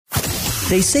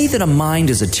They say that a mind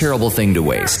is a terrible thing to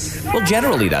waste. Well,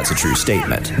 generally that's a true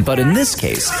statement. But in this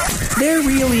case, there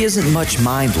really isn't much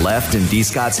mind left in D.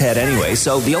 Scott's head anyway,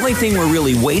 so the only thing we're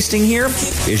really wasting here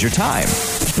is your time.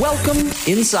 Welcome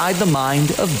inside the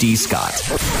mind of D. Scott.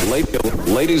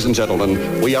 Ladies and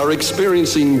gentlemen, we are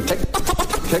experiencing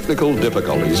technical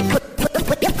difficulties.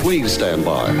 Please stand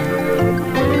by.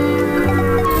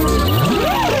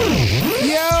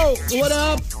 Yo, what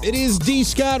up? It is D.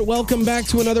 Scott. Welcome back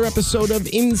to another episode of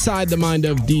Inside the Mind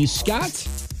of D. Scott.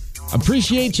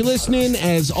 Appreciate you listening.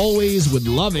 As always, would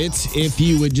love it if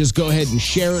you would just go ahead and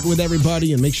share it with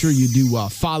everybody and make sure you do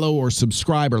follow or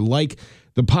subscribe or like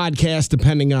the podcast,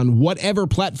 depending on whatever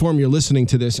platform you're listening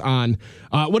to this on,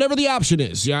 whatever the option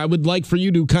is. Yeah, I would like for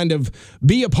you to kind of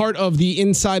be a part of the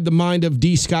Inside the Mind of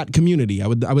D. Scott community. I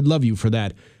would love you for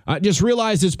that. Just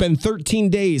realized it's been 13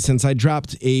 days since I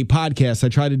dropped a podcast. I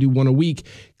try to do one a week.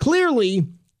 Clearly,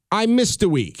 I missed a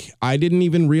week. I didn't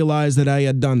even realize that I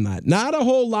had done that. Not a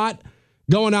whole lot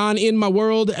going on in my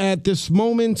world at this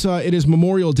moment. It is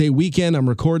Memorial Day weekend. I'm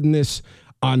recording this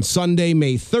on Sunday,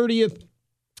 May 30th.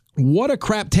 What a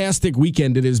craptastic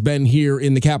weekend it has been here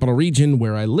in the capital region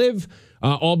where I live,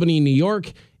 Albany, New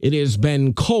York. It has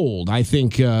been cold. I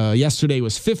think yesterday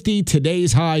was 50.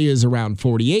 Today's high is around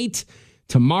 48.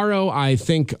 Tomorrow, I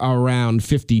think around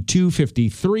 52,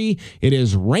 53. It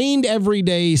has rained every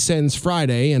day since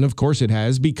Friday, and of course it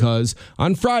has because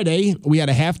on Friday, we had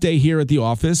a half day here at the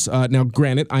office. Now,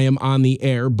 granted, I am on the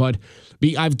air, but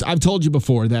I've told you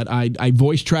before that I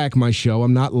voice track my show.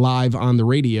 I'm not live on the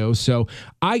radio, so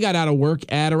I got out of work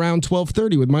at around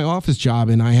 12:30 with my office job,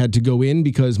 and I had to go in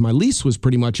because my lease was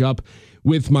pretty much up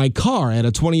with my car. I had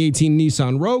a 2018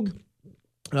 Nissan Rogue.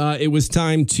 It was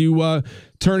time to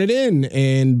turn it in,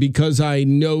 and because I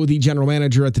know the general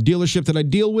manager at the dealership that I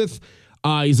deal with,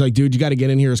 he's like, dude, you got to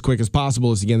get in here as quick as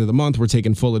possible. It's the end of the month. We're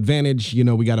taking full advantage. You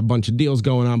know, we got a bunch of deals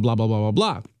going on, blah, blah, blah, blah,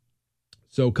 blah.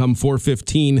 So come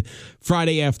 4:15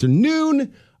 Friday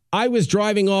afternoon, I was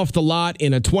driving off the lot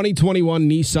in a 2021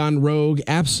 Nissan Rogue.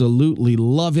 Absolutely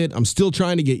love it. I'm still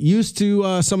trying to get used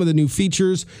to some of the new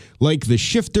features like the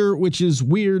shifter, which is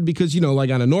weird because, you know, like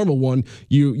on a normal one,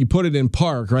 you put it in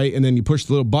park, right? And then you push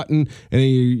the little button and then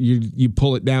you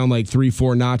pull it down like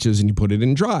 3-4 notches and you put it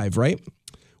in drive, right?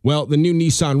 Well, the new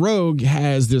Nissan Rogue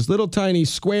has this little tiny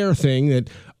square thing that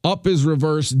up is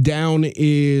reverse, down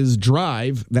is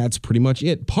drive. That's pretty much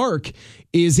it. Park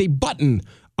is a button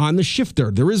on the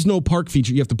shifter. There is no park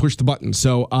feature. You have to push the button.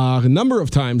 So a number of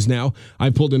times now,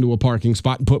 I pulled into a parking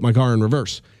spot and put my car in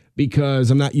reverse because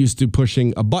I'm not used to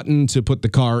pushing a button to put the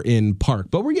car in park.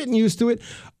 But we're getting used to it.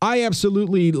 I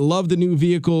absolutely love the new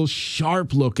vehicle,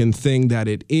 sharp looking thing that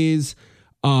it is.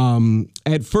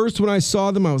 At first when I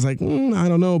saw them, I was like, I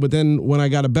don't know. But then when I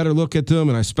got a better look at them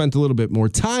and I spent a little bit more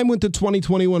time with the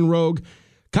 2021 Rogue,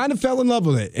 kind of fell in love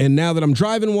with it. And now that I'm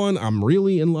driving one, I'm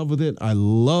really in love with it. I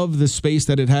love the space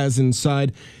that it has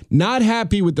inside. Not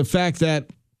happy with the fact that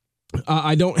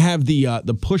I don't have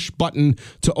the push button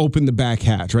to open the back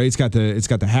hatch, right? It's got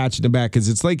the hatch in the back because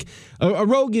it's like a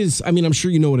Rogue is. I mean, I'm sure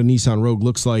you know what a Nissan Rogue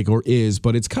looks like or is,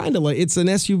 but it's kind of like it's an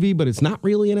SUV, but it's not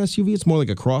really an SUV. It's more like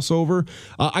a crossover.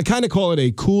 I kind of call it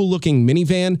a cool looking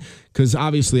minivan because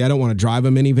obviously I don't want to drive a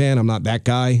minivan. I'm not that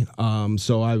guy.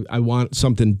 So I want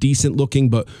something decent looking,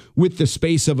 but with the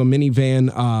space of a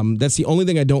minivan. That's the only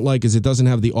thing I don't like is it doesn't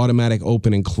have the automatic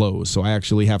open and close. So I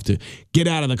actually have to get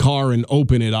out of the car and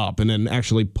open it up and then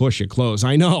actually push it close.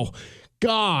 I know.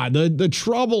 God, the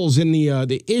troubles and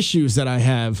the issues that I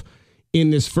have in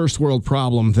this first world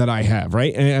problem that I have,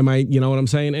 right? Am I, you know what I'm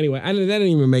saying? Anyway, that didn't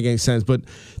even make any sense, but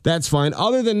that's fine.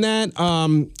 Other than that,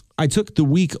 I took the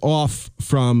week off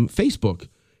from Facebook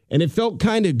and it felt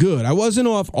kind of good. I wasn't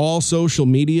off all social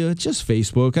media, just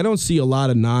Facebook. I don't see a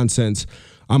lot of nonsense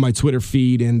on my Twitter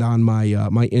feed and on my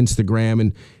my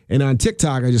Instagram and on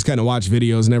TikTok. I just kind of watch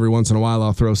videos and every once in a while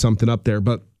I'll throw something up there.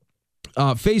 But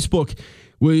Facebook,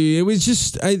 it was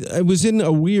just I was in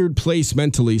a weird place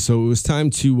mentally, so it was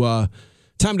time to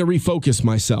refocus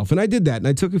myself, and I did that. And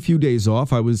I took a few days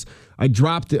off. I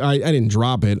dropped it. I didn't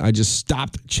drop it. I just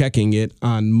stopped checking it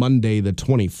on Monday the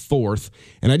 24th,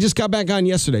 and I just got back on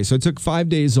yesterday. So I took 5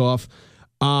 days off.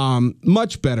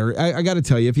 Much better. I got to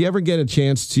tell you, if you ever get a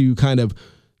chance to kind of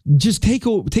just take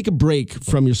a break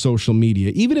from your social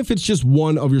media, even if it's just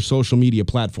one of your social media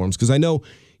platforms, because I know,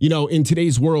 you know, in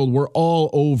today's world, we're all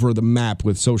over the map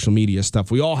with social media stuff.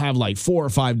 We all have like 4 or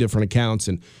 5 different accounts,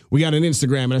 and we got an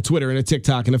Instagram and a Twitter and a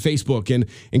TikTok and a Facebook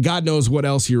and God knows what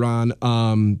else you're on.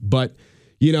 But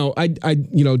you know, I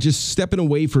just stepping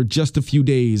away for just a few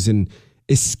days and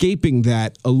escaping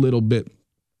that a little bit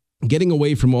getting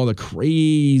away from all the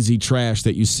crazy trash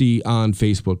that you see on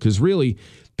Facebook, because really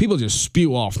people just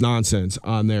spew off nonsense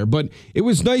on there. But it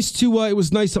was nice to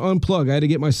unplug. I had to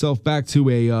get myself back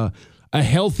to a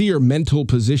healthier mental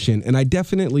position, and I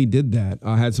definitely did that.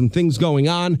 I had some things going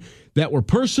on that were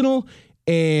personal,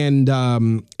 and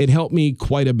it helped me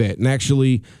quite a bit. And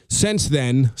actually, since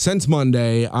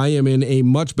Monday, I am in a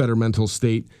much better mental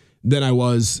state than I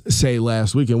was, say,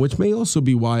 last weekend, which may also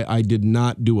be why I did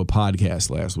not do a podcast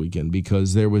last weekend,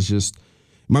 because there was just,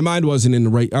 my mind wasn't in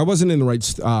the right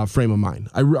frame of mind.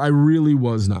 I really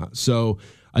was not. So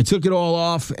I took it all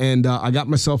off, and I got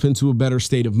myself into a better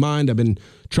state of mind. I've been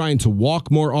trying to walk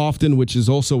more often, which is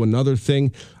also another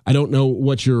thing. I don't know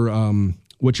what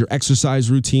your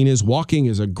exercise routine is. Walking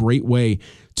is a great way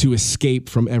to escape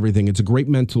from everything. It's a great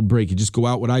mental break. You just go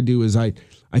out. What I do is I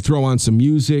throw on some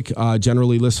music,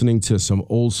 generally listening to some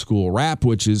old school rap,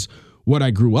 which is what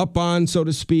I grew up on, so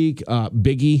to speak.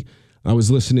 Biggie. I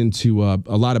was listening to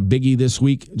a lot of Biggie this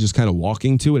week, just kind of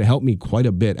walking to it. It helped me quite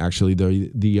a bit, actually,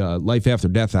 the Life After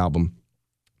Death album.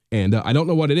 And I don't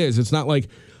know what it is. It's not like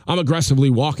I'm aggressively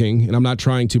walking and I'm not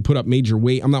trying to put up major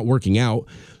weight. I'm not working out.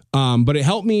 But it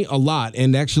helped me a lot.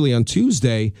 And actually on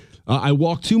Tuesday, I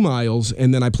walked 2 miles,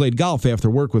 and then I played golf after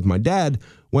work with my dad.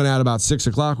 Went out about 6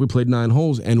 o'clock. We played 9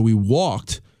 holes, and we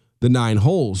walked the 9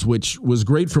 holes, which was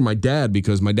great for my dad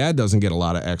because my dad doesn't get a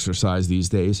lot of exercise these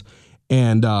days.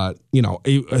 And,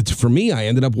 for me, I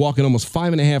ended up walking almost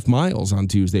 5.5 miles on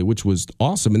Tuesday, which was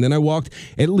awesome. And then I walked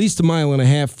at least 1.5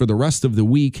 miles for the rest of the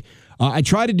week. I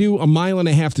try to do 1.5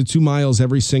 miles to 2 miles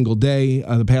every single day.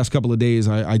 The past couple of days,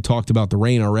 I talked about the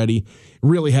rain already. It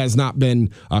really has not been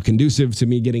conducive to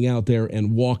me getting out there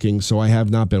and walking, so I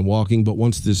have not been walking. But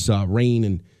once this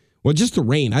rain just the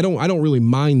rain, I don't really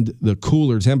mind the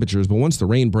cooler temperatures, but once the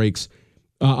rain breaks,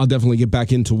 I'll definitely get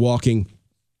back into walking,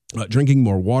 drinking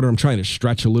more water. I'm trying to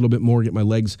stretch a little bit more, get my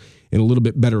legs in a little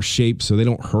bit better shape so they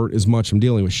don't hurt as much. I'm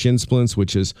dealing with shin splints,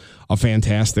 which is a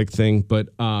fantastic thing, but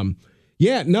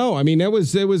it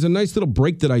was a nice little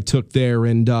break that I took there,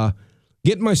 and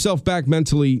getting myself back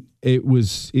mentally, it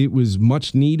was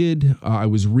much needed. I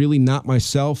was really not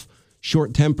myself,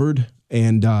 short-tempered,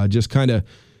 and just kind of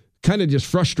just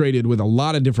frustrated with a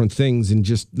lot of different things and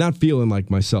just not feeling like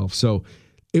myself. So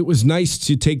it was nice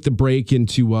to take the break and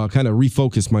to kind of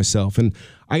refocus myself. And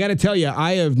I got to tell you,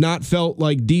 I have not felt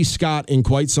like D. Scott in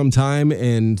quite some time,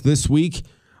 and this week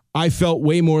I felt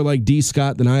way more like D.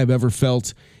 Scott than I have ever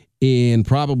felt in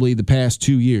probably the past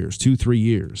 3 years.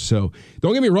 So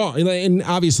don't get me wrong. And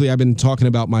obviously I've been talking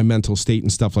about my mental state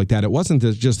and stuff like that. It wasn't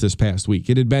just this past week.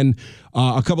 It had been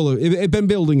it had been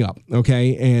building up.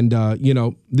 Okay. And,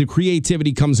 the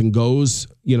creativity comes and goes,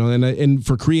 and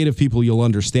for creative people, you'll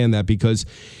understand that because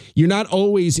you're not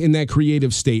always in that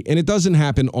creative state, and it doesn't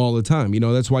happen all the time.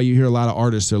 That's why you hear a lot of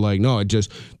artists are like, no,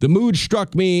 the mood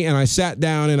struck me and I sat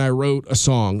down and I wrote a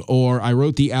song, or I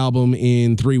wrote the album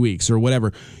in 3 weeks or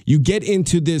whatever. You get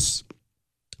into this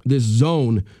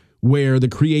zone where the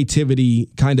creativity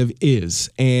kind of is,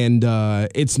 and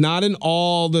it's not an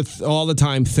all the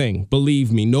time thing.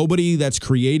 Believe me, nobody that's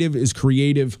creative is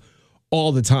creative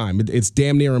all the time. It's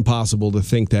damn near impossible to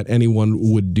think that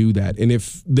anyone would do that. And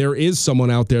if there is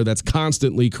someone out there that's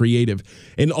constantly creative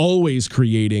and always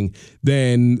creating,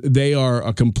 then they are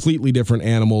a completely different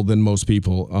animal than most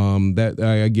people. That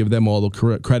I give them all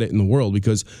the credit in the world,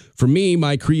 because for me,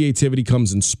 my creativity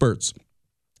comes in spurts.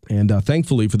 And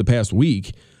thankfully, for the past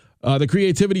week, the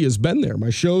creativity has been there.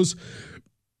 My shows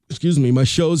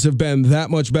have been that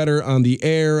much better on the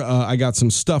air. I got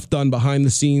some stuff done behind the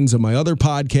scenes of my other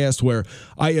podcast where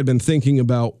I had been thinking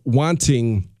about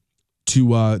wanting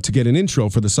to get an intro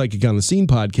for the Psychic on the Scene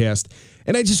podcast,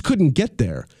 and I just couldn't get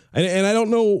there. And I don't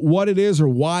know what it is or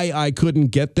why I couldn't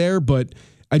get there, but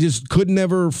I just could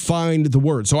never find the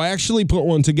word. So I actually put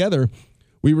one together.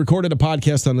 We recorded a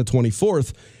podcast on the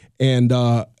 24th, and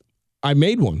I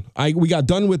made one. We got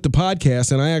done with the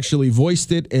podcast, and I actually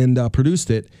voiced it and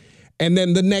produced it. And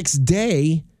then the next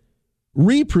day,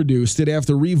 reproduced it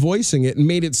after revoicing it and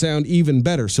made it sound even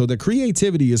better. So the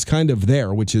creativity is kind of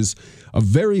there, which is a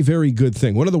very, very good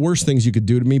thing. One of the worst things you could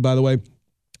do to me, by the way,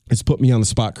 is put me on the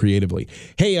spot creatively.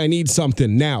 Hey, I need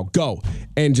something now. Go.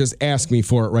 And just ask me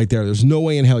for it right there. There's no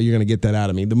way in hell you're going to get that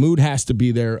out of me. The mood has to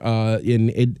be there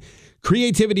in it.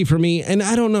 Creativity for me, and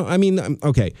I don't know. I mean,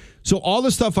 okay. So all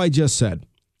the stuff I just said,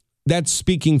 that's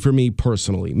speaking for me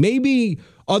personally. Maybe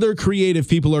other creative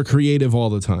people are creative all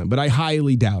the time, but I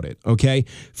highly doubt it, okay?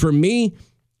 For me,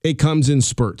 it comes in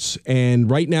spurts. And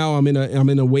right now I'm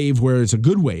in a wave where it's a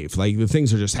good wave. Like the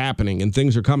things are just happening and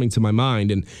things are coming to my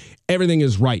mind and everything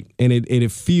is right. And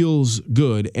it feels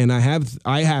good. And I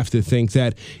have to think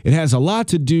that it has a lot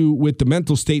to do with the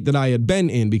mental state that I had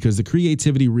been in, because the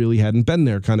creativity really hadn't been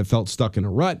there. Kind of felt stuck in a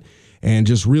rut and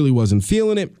just really wasn't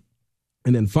feeling it.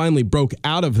 And then finally broke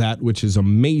out of that, which is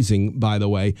amazing, by the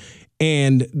way.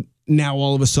 And now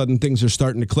all of a sudden things are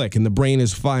starting to click and the brain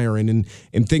is firing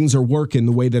and things are working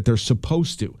the way that they're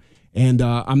supposed to. And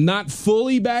I'm not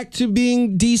fully back to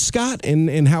being D. Scott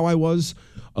and how I was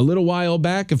a little while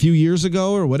back, a few years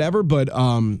ago or whatever, but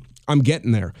I'm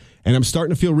getting there. And I'm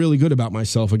starting to feel really good about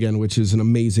myself again, which is an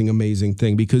amazing, amazing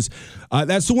thing, because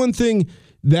that's the one thing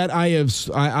that I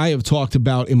have talked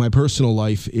about in my personal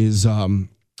life is,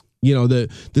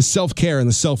 the self-care and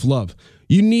the self-love.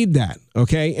 You need that,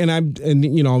 okay? And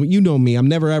you know me, I'm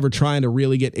never ever trying to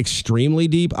really get extremely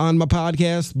deep on my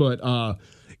podcast, but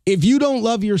if you don't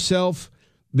love yourself,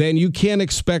 then you can't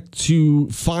expect to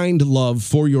find love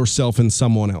for yourself in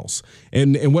someone else.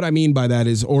 And what I mean by that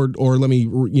is, or let me,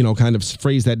 kind of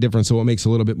phrase that different so it makes a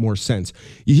little bit more sense.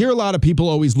 You hear a lot of people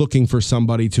always looking for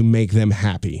somebody to make them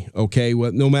happy, okay?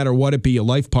 Well, no matter what it be, a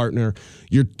life partner,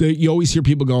 you always hear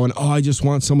people going, oh, I just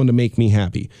want someone to make me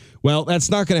happy. Well, that's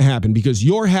not going to happen, because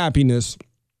your happiness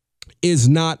is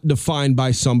not defined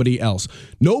by somebody else.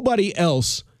 Nobody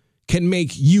else can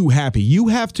make you happy. You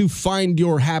have to find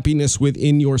your happiness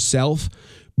within yourself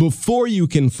before you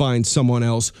can find someone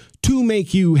else to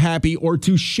make you happy or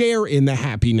to share in the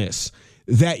happiness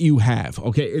that you have.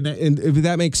 Okay. And if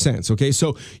that makes sense. Okay.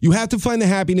 So you have to find the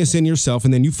happiness in yourself,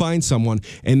 and then you find someone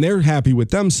and they're happy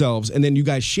with themselves, and then you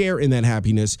guys share in that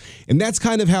happiness. And that's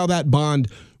kind of how that bond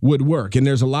would work. And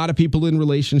there's a lot of people in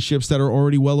relationships that are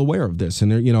already well aware of this.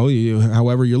 And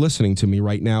however you're listening to me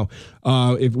right now,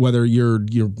 whether you're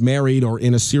married or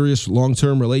in a serious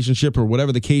long-term relationship or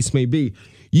whatever the case may be,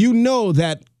 you know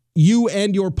that you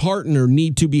and your partner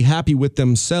need to be happy with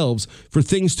themselves for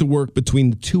things to work between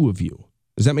the two of you.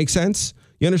 Does that make sense?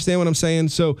 You understand what I'm saying?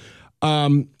 So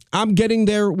I'm getting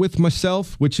there with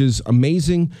myself, which is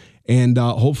amazing. And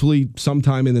hopefully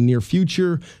sometime in the near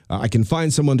future, I can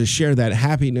find someone to share that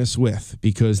happiness with,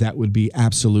 because that would be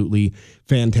absolutely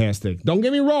fantastic. Don't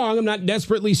get me wrong. I'm not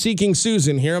desperately seeking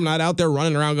Susan here. I'm not out there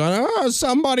running around going, oh,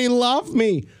 somebody love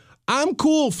me. I'm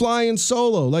cool flying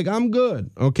solo. Like, I'm good.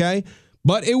 Okay.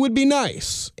 But it would be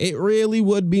nice. It really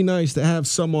would be nice to have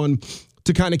someone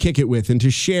to kind of kick it with and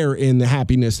to share in the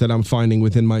happiness that I'm finding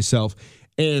within myself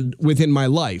and within my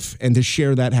life, and to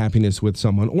share that happiness with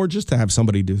someone, or just to have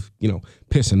somebody to,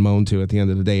 piss and moan to at the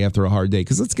end of the day after a hard day.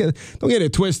 Because don't get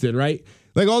it twisted, right?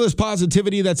 Like, all this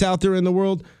positivity that's out there in the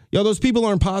world, those people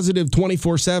aren't positive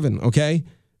 24/7, okay?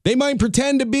 They might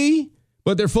pretend to be,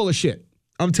 but they're full of shit.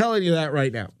 I'm telling you that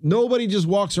right now. Nobody just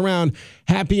walks around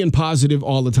happy and positive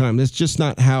all the time. That's just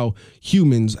not how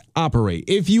humans operate.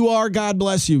 If you are, God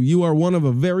bless you. You are one of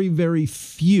a very, very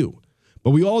few. But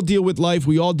we all deal with life.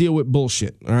 We all deal with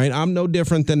bullshit. All right. I'm no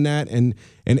different than that. And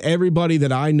everybody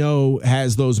that I know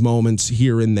has those moments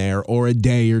here and there, or a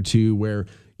day or two where,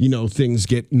 things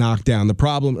get knocked down. The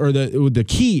problem, or the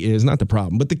key is not the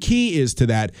problem, but the key is to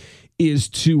that is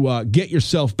to get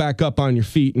yourself back up on your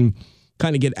feet and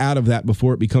kind of get out of that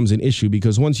before it becomes an issue.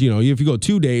 Because once, if you go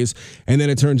 2 days and then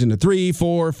it turns into 3,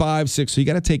 4, 5, 6, so you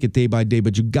got to take it day by day,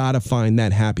 but you got to find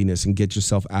that happiness and get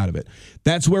yourself out of it.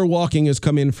 That's where walking has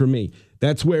come in for me.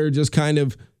 That's where just kind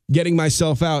of getting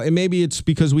myself out. And maybe it's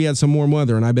because we had some warm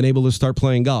weather and I've been able to start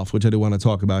playing golf, which I do want to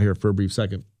talk about here for a brief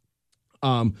second.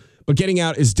 But getting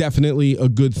out is definitely a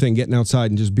good thing, getting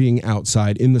outside and just being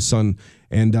outside in the sun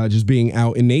and just being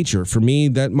out in nature. For me,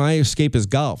 that my escape is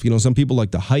golf. Some people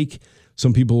like to hike.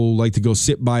 Some people like to go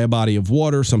sit by a body of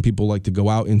water. Some people like to go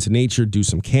out into nature, do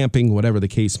some camping, whatever the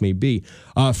case may be.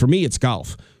 For me, it's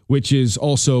golf, which is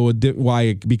also why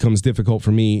it becomes difficult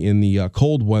for me in the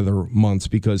cold weather months,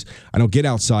 because I don't get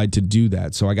outside to do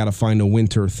that. So I got to find a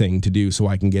winter thing to do so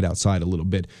I can get outside a little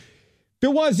bit. If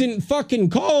it wasn't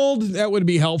fucking cold, that would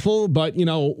be helpful. But,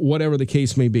 whatever the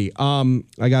case may be, I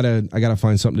gotta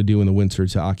find something to do in the winter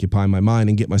to occupy my mind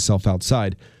and get myself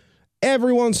outside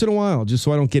every once in a while, just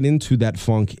so I don't get into that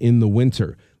funk in the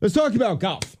winter. Let's talk about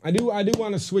golf. I do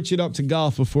want to switch it up to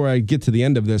golf before I get to the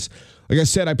end of this. Like I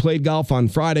said, I played golf on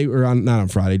Friday,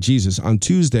 on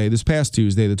Tuesday, this past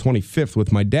Tuesday, the 25th,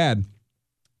 with my dad.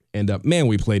 And man,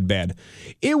 we played bad.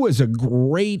 It was a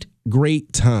great,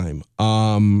 great time.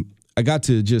 I got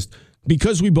to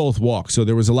because we both walk, so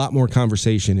there was a lot more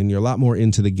conversation and you're a lot more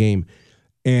into the game.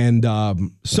 And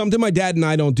something my dad and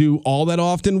I don't do all that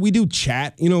often. We do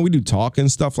chat, we do talk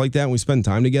and stuff like that. And we spend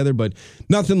time together, but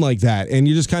nothing like that. And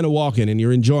you're just kind of walking and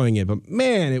you're enjoying it. But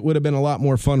man, it would have been a lot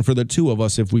more fun for the two of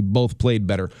us if we both played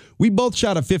better. We both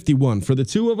shot a 51. For the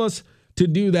two of us to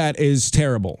do that is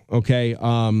terrible. Okay.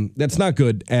 That's not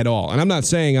good at all. And I'm not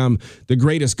saying I'm the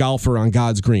greatest golfer on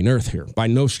God's green earth here. By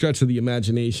no stretch of the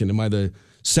imagination am I the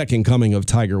second coming of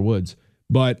Tiger Woods.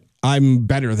 But I'm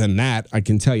better than that, I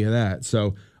can tell you that.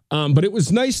 So, but it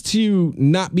was nice to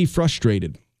not be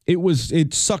frustrated.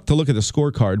 It sucked to look at the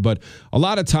scorecard, but a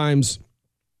lot of times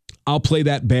I'll play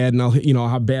that bad and I'll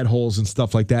have bad holes and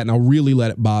stuff like that, and I'll really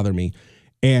let it bother me.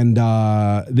 And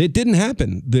it didn't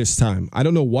happen this time. I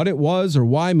don't know what it was or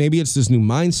why. Maybe it's this new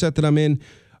mindset that I'm in.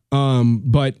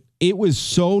 But it was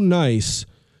so nice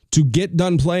to get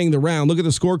done playing the round, look at the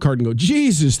scorecard and go,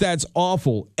 Jesus, that's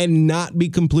awful, and not be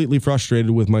completely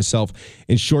frustrated with myself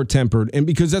and short-tempered. And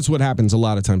because that's what happens a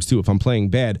lot of times, too. If I'm playing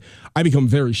bad, I become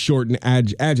very short and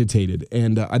agitated,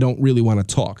 and I don't really want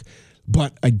to talk.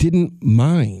 But I didn't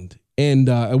mind. And,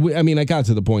 I got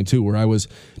to the point, too, where I was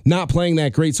not playing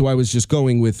that great, so I was just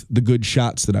going with the good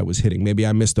shots that I was hitting. Maybe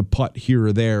I missed a putt here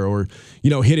or there, or,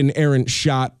 hit an errant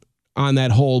shot on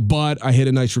that hole, but I hit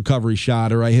a nice recovery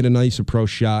shot, or I hit a nice approach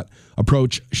shot,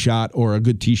 or a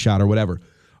good tee shot, or whatever.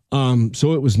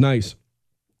 So it was nice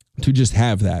to just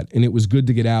have that, and it was good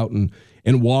to get out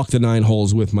and walk the 9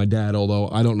 holes with my dad. Although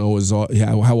I don't know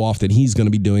how often he's going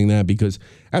to be doing that, because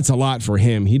that's a lot for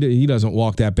him. He doesn't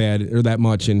walk that bad or that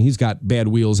much, and he's got bad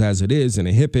wheels as it is and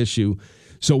a hip issue.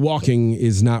 So walking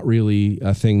is not really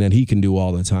a thing that he can do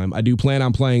all the time. I do plan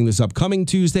on playing this upcoming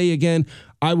Tuesday again.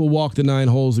 I will walk the 9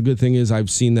 holes. The good thing is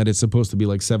I've seen that it's supposed to be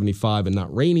like 75 and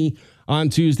not rainy on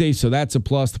Tuesday, so that's a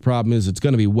plus. The problem is it's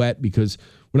going to be wet because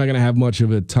we're not going to have much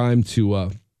of a time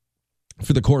to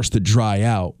for the course to dry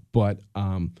out. But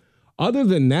other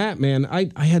than that, man, I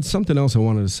had something else I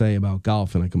wanted to say about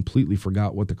golf, and I completely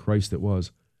forgot what the Christ it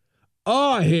was.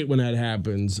 Oh, I hate when that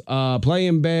happens.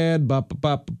 Playing bad.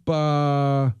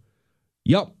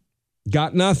 Yep.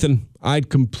 Got nothing.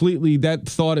 That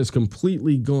thought is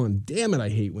completely gone. Damn it, I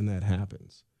hate when that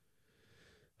happens.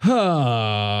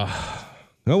 Oh,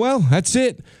 well, that's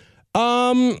it.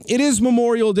 It is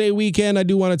Memorial Day weekend. I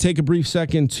do want to take a brief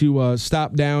second to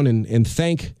stop down and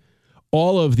thank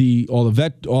all the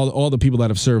people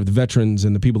that have served, the veterans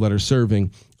and the people that are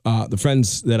serving. The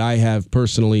friends that I have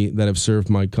personally that have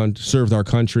served our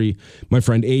country, my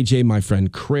friend AJ, my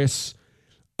friend Chris,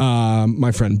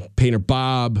 my friend Painter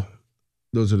Bob.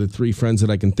 Those are the 3 friends that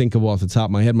I can think of off the top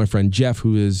of my head. My friend Jeff,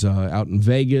 who is out in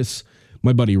Vegas.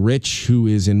 My buddy Rich, who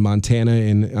is in Montana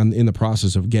and in the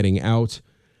process of getting out.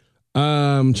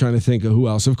 I'm trying to think of who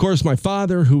else. Of course, my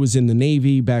father, who was in the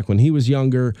Navy back when he was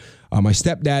younger. My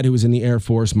stepdad, who was in the Air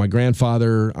Force. My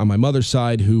grandfather on my mother's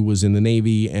side, who was in the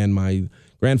Navy. And my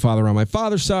grandfather on my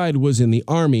father's side was in the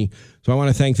Army. So I want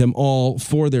to thank them all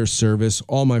for their service,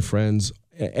 all my friends,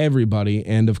 everybody.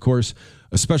 And, of course,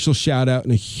 a special shout out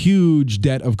and a huge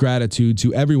debt of gratitude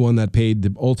to everyone that paid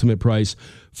the ultimate price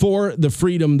for the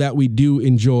freedom that we do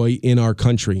enjoy in our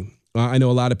country. I know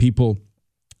a lot of people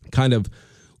kind of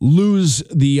lose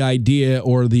the idea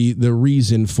or the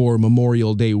reason for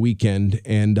Memorial Day weekend,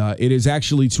 and it is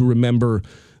actually to remember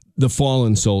the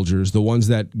fallen soldiers, the ones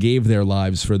that gave their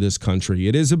lives for this country.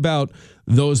 It is about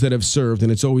those that have served,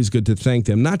 and it's always good to thank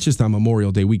them, not just on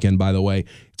Memorial Day weekend, by the way.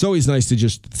 It's always nice to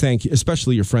just thank,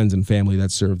 especially your friends and family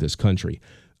that serve this country.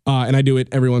 And I do it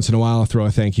every once in a while. I'll throw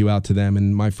a thank you out to them,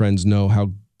 and my friends know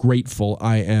how grateful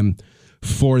I am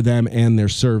for them and their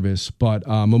service. But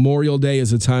Memorial Day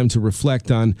is a time to reflect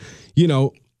on,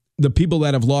 the people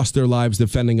that have lost their lives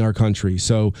defending our country.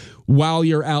 So while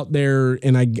you're out there,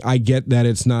 and I get that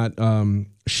it's not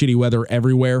shitty weather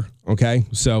everywhere, okay?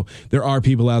 So there are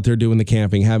people out there doing the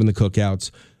camping, having the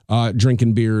cookouts,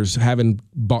 drinking beers, having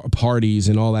parties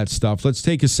and all that stuff. Let's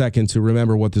take a second to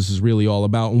remember what this is really all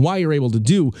about, and why you're able to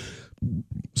do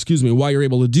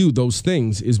those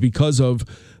things is because of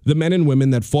the men and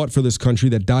women that fought for this country,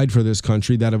 that died for this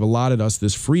country, that have allotted us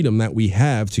this freedom that we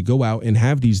have to go out and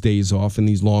have these days off and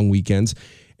these long weekends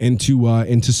and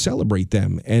to celebrate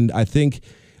them. And I think,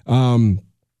 I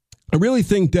really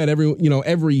think that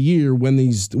every year when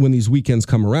these weekends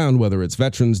come around, whether it's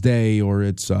Veterans Day or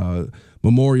it's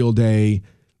Memorial Day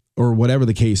or whatever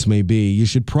the case may be, you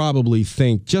should probably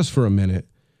think just for a minute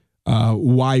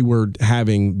why we're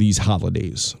having these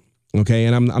holidays. Okay.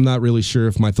 And I'm not really sure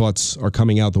if my thoughts are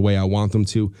coming out the way I want them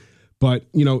to, but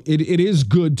it is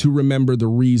good to remember the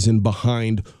reason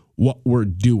behind what we're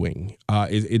doing.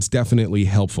 It's definitely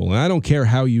helpful. And I don't care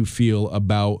how you feel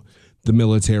about the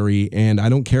military, and I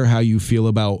don't care how you feel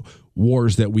about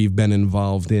wars that we've been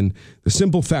involved in. The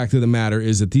simple fact of the matter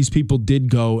is that these people did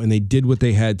go and they did what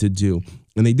they had to do.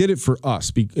 And they did it for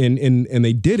us. And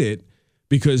they did it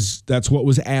because that's what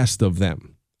was asked of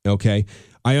them. Okay?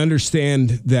 I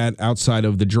understand that outside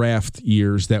of the draft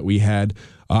years that we had,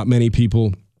 many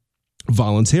people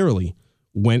voluntarily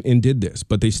went and did this,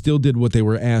 but they still did what they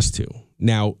were asked to.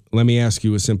 Now, let me ask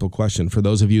you a simple question. For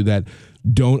those of you that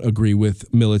don't agree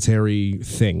with military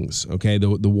things, okay, the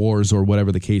wars or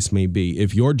whatever the case may be,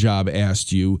 if your job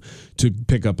asked you to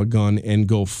pick up a gun and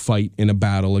go fight in a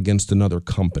battle against another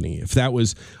company, if that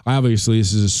was, obviously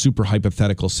this is a super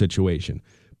hypothetical situation,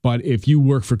 but if you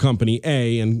work for company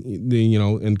A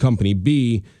and company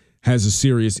B has a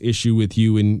serious issue with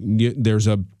you and there's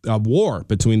a war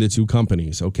between the two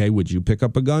companies, okay, would you pick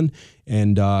up a gun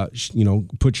and,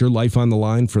 put your life on the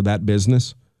line for that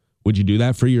business? Would you do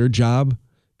that for your job?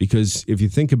 Because if you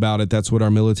think about it, that's what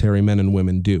our military men and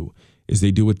women do, is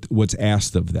they do what's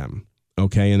asked of them,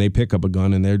 okay, and they pick up a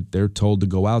gun and they're told to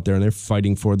go out there and they're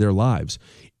fighting for their lives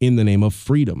in the name of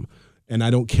freedom. And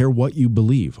I don't care what you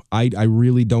believe. I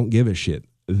really don't give a shit.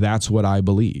 That's what I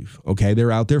believe. Okay.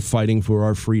 They're out there fighting for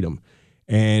our freedom.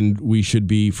 And we should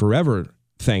be forever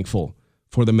thankful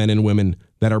for the men and women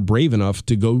that are brave enough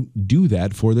to go do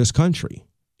that for this country.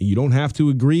 You don't have to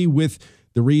agree with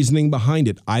the reasoning behind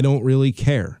it. I don't really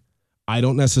care. I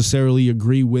don't necessarily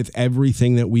agree with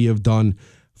everything that we have done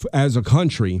as a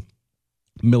country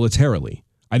militarily.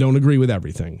 I don't agree with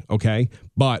everything. Okay.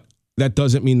 But that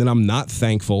doesn't mean that I'm not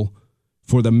thankful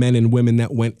for the men and women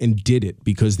that went and did it,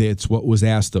 because that's what was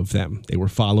asked of them. They were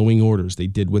following orders. They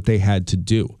did what they had to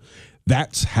do.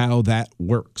 That's how that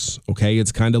works, okay?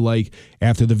 It's kind of like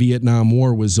after the Vietnam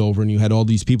War was over and you had all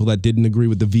these people that didn't agree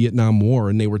with the Vietnam War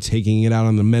and they were taking it out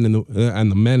on the men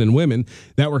and the men and women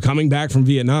that were coming back from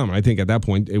Vietnam. I think at that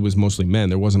point it was mostly men.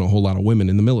 There wasn't a whole lot of women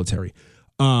in the military.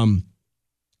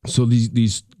 So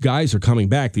these guys are coming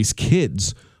back. These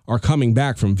kids are coming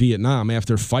back from Vietnam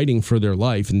after fighting for their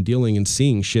life and dealing and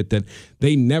seeing shit that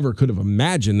they never could have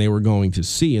imagined they were going to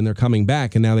see. And they're coming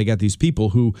back, and now they got these people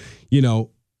who,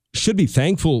 should be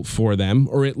thankful for them,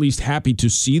 or at least happy to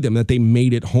see them, that they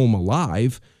made it home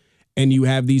alive. And you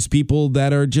have these people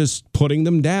that are just putting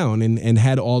them down and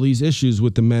had all these issues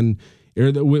with the men,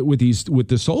 or with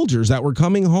the soldiers that were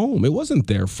coming home. It wasn't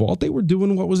their fault. They were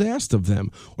doing what was asked of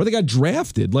them, or they got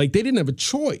drafted. Like, they didn't have a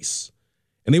choice.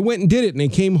 And they went and did it, and they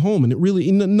came home, and it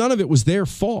really, none of it was their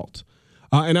fault.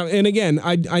 And again,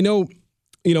 I know,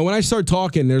 when I start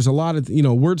talking, there's a lot of,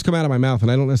 words come out of my mouth, and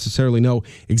I don't necessarily know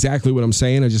exactly what I'm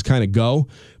saying. I just kind of go.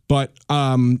 But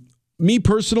me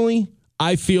personally,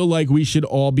 I feel like we should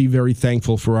all be very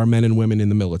thankful for our men and women in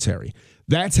the military.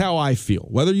 That's how I feel.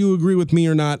 Whether you agree with me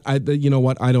or not, you know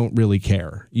what? I don't really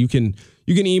care. You can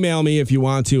email me if you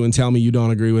want to and tell me you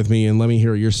don't agree with me and let me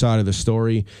hear your side of the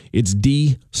story. It's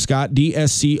DScott,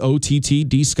 DSCOTT,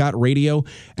 DScottRadio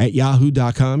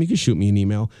 @yahoo.com. You can shoot me an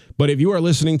email. But if you are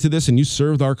listening to this and you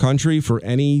served our country for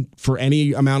any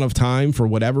amount of time, for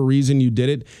whatever reason you did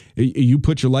it, you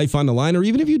put your life on the line, or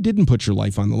even if you didn't put your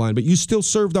life on the line, but you still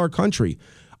served our country,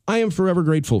 I am forever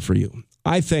grateful for you.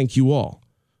 I thank you all.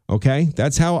 Okay?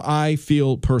 That's how I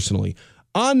feel personally.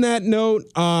 On that note,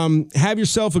 have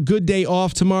yourself a good day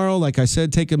off tomorrow. Like I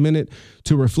said, take a minute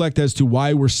to reflect as to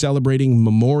why we're celebrating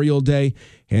Memorial Day.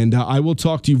 And I will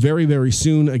talk to you very, very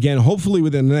soon. Again, hopefully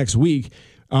within the next week,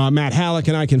 Matt Halleck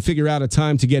and I can figure out a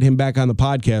time to get him back on the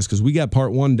podcast, because we got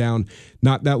part 1 down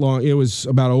not that long. It was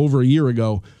about over a year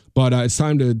ago. But it's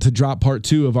time to drop part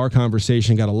 2 of our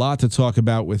conversation. Got a lot to talk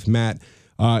about with Matt.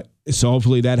 So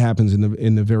hopefully that happens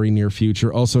in the very near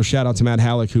future. Also, shout out to Matt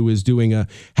Halleck, who is doing a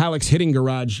Halleck's Hitting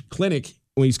Garage clinic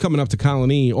when he's coming up to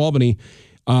Colony, Albany,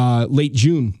 late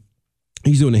June.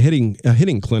 He's doing a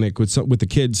hitting clinic with the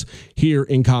kids here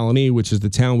in Colony, which is the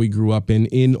town we grew up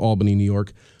in Albany, New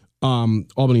York.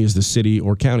 Albany is the city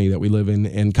or county that we live in,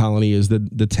 and Colony is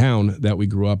the town that we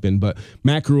grew up in. But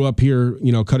Matt grew up here,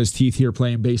 cut his teeth here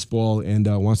playing baseball, and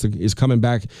is coming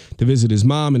back to visit his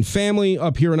mom and family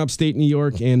up here in upstate New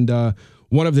York. And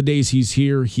one of the days he's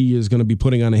here, he is going to be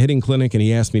putting on a hitting clinic, and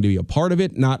he asked me to be a part of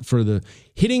it, not for the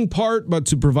hitting part, but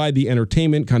to provide the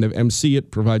entertainment, kind of MC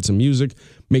it, provide some music,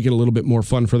 make it a little bit more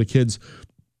fun for the kids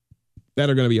that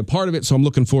are going to be a part of it. So I'm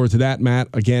looking forward to that, Matt.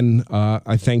 Again,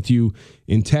 I thanked you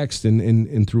in text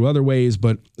and through other ways,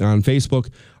 but on Facebook,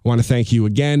 I want to thank you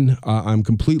again. I'm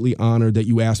completely honored that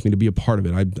you asked me to be a part of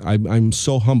it. I'm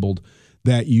so humbled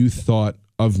that you thought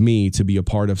of me to be a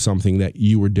part of something that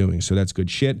you were doing. So that's good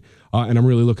shit. And I'm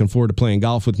really looking forward to playing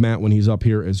golf with Matt when he's up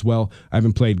here as well. I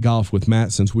haven't played golf with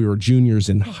Matt since we were juniors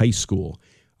in high school.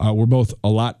 We're both a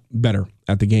lot better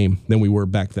at the game than we were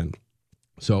back then.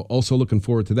 So also looking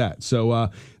forward to that. So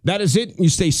that is it. You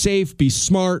stay safe, be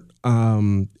smart.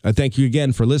 I thank you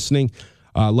again for listening.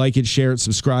 Like it, share it,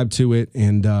 subscribe to it,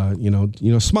 and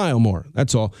smile more.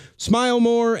 That's all. Smile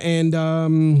more, and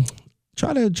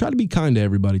try to be kind to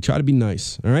everybody. Try to be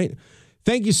nice. All right.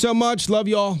 Thank you so much. Love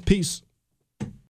y'all. Peace.